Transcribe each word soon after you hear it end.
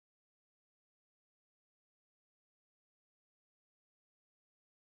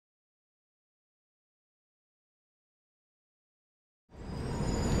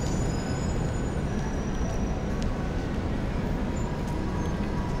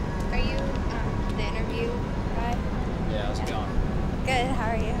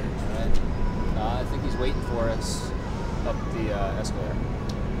for us up the escalator.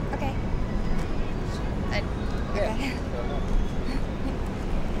 Okay. Okay. Yeah.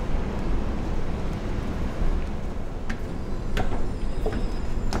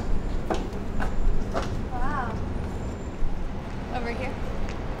 Wow. Over here.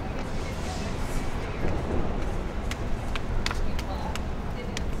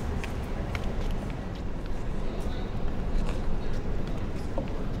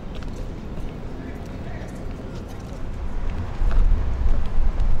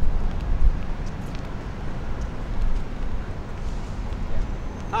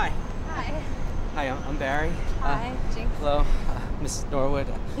 Hi. Hi. Hi, I'm Barry. Hi, Jinx. Hello, Miss Norwood.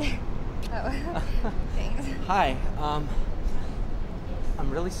 Oh, thanks. Hi. I'm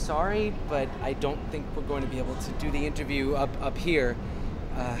really sorry, but I don't think we're going to be able to do the interview up here.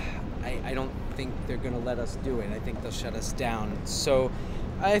 I don't think they're going to let us do it. I think they'll shut us down. So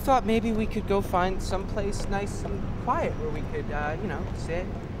I thought maybe we could go find someplace nice and quiet where we could, sit,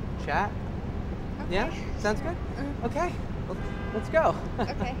 chat. Okay. Yeah? Sounds good? Mm. Okay. Well, let's go.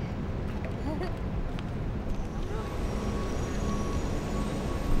 Okay.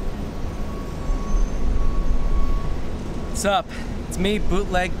 What's up? It's me,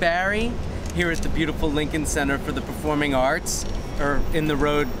 Bootleg Barry, here at the beautiful Lincoln Center for the Performing Arts, or in the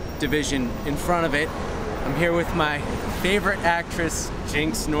Road division in front of it. I'm here with my favorite actress,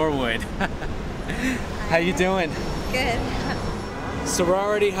 Jinx Norwood. How you doing? Good.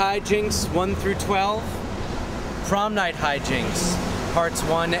 Sorority hijinks 1 through 12. Prom night hijinks, parts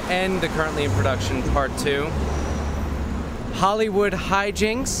 1 and the currently in production part 2. Hollywood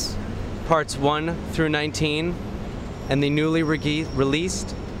hijinks, parts 1 through 19. And the newly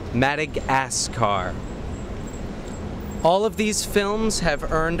released Madagascar. All of these films have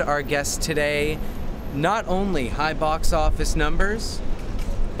earned our guest today not only high box office numbers,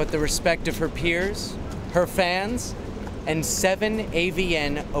 but the respect of her peers, her fans, and 7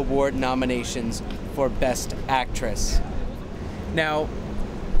 AVN Award nominations for Best Actress. Now,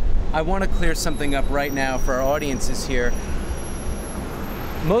 I want to clear something up right now for our audiences here.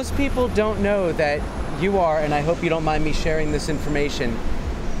 Most people don't know that you are, and I hope you don't mind me sharing this information,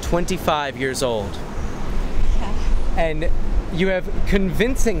 25 years old. Okay. And you have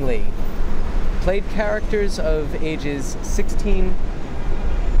convincingly played characters of ages 16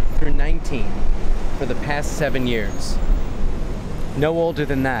 through 19 for the past 7 years. No older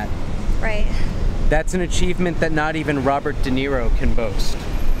than that. Right. That's an achievement that not even Robert De Niro can boast.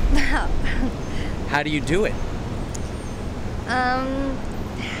 No. How do you do it?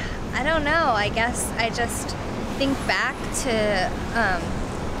 I don't know. I guess I just think back to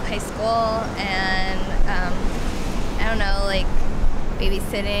high school and I don't know, like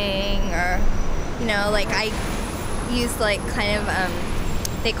babysitting, or like I use like kind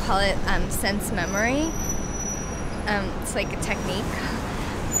of they call it sense memory. It's like a technique,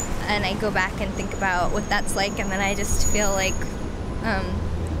 and I go back and think about what that's like, and then I just feel like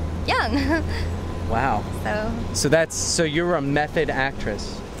young. Wow. So you're a method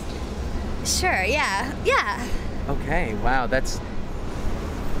actress. Sure, yeah. Yeah. Okay, wow,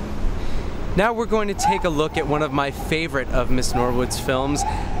 Now we're going to take a look at one of my favorite of Miss Norwood's films,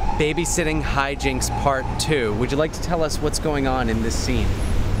 Babysitting Hijinks Part 2. Would you like to tell us what's going on in this scene?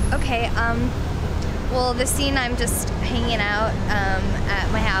 Okay, well, this scene I'm just hanging out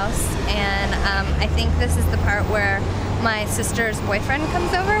at my house, and I think this is the part where my sister's boyfriend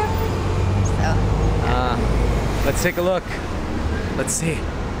comes over, so. Let's take a look. Let's see.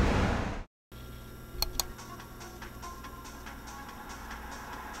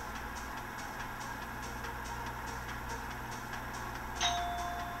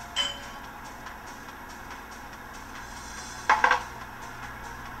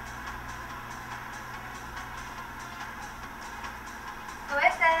 Who is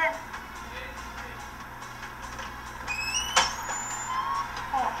it?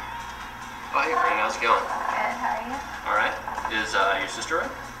 Oh, hey, Brandon, how's it going? Good, how are you? All right. Is your sister in?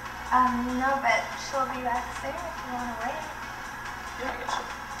 No, but she'll be back soon if you want to wait. Yeah, I guess so.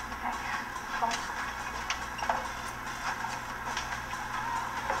 Okay, cool.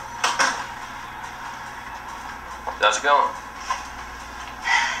 How's it going?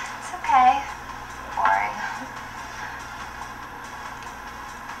 It's okay. Boring.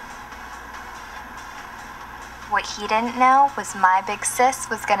 What he didn't know was my big sis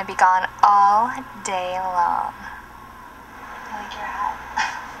was gonna be gone all day long. I like your hat.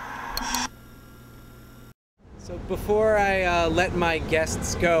 So before I let my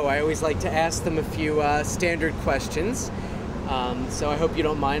guests go, I always like to ask them a few standard questions. So I hope you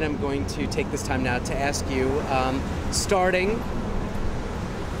don't mind. I'm going to take this time now to ask you, starting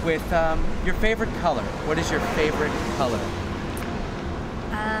with your favorite color. What is your favorite color?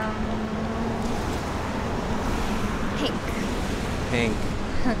 Pink. Pink.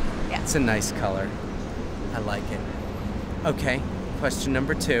 Yeah. It's a nice color. I like it. Okay, question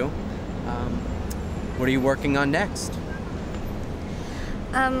number 2. What are you working on next?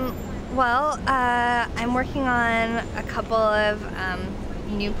 Well, I'm working on a couple of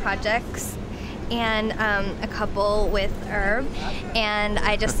new projects and a couple with Herb, and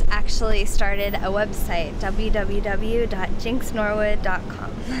I just actually started a website,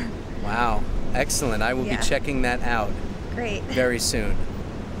 www.jinxnorwood.com. Wow, excellent. I will be checking that out Great. very soon.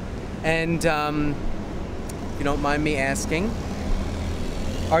 And if you don't mind me asking,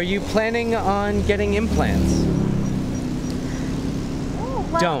 are you planning on getting implants? Oh,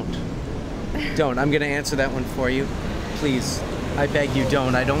 well, Don't. I'm going to answer that one for you. Please, I beg you,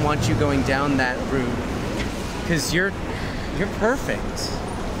 don't. I don't want you going down that route. Because you're perfect.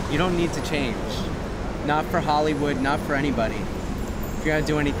 You don't need to change. Not for Hollywood, not for anybody. If you're going to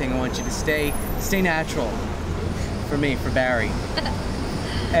do anything, I want you to stay natural. For me, for Barry.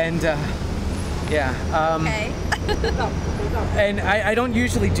 And, yeah. okay. And I don't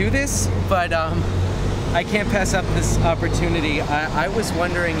usually do this, but I can't pass up this opportunity. I was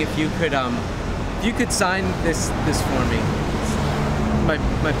wondering if you could sign this for me.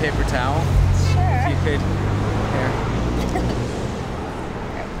 My paper towel. Sure. If you could. Here.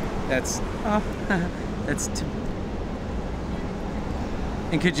 That's to.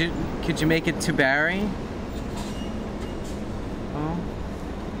 And could you make it to Barry? Oh.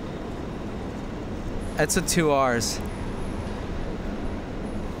 That's a 2 R's.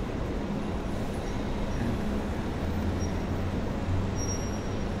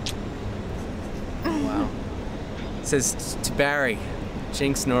 Wow. It says to Barry,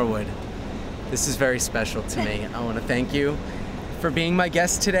 Jinx Norwood. This is very special to me. I want to thank you for being my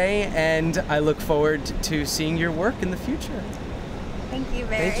guest today, and I look forward to seeing your work in the future. Thank you,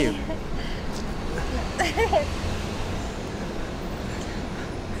 Barry. Thank you.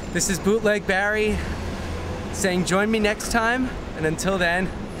 This is Bootleg Barry saying join me next time, and until then,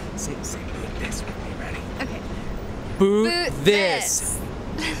 say boot this with me. Ready? Okay. Boot Boot this.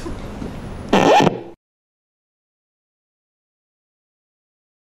 this.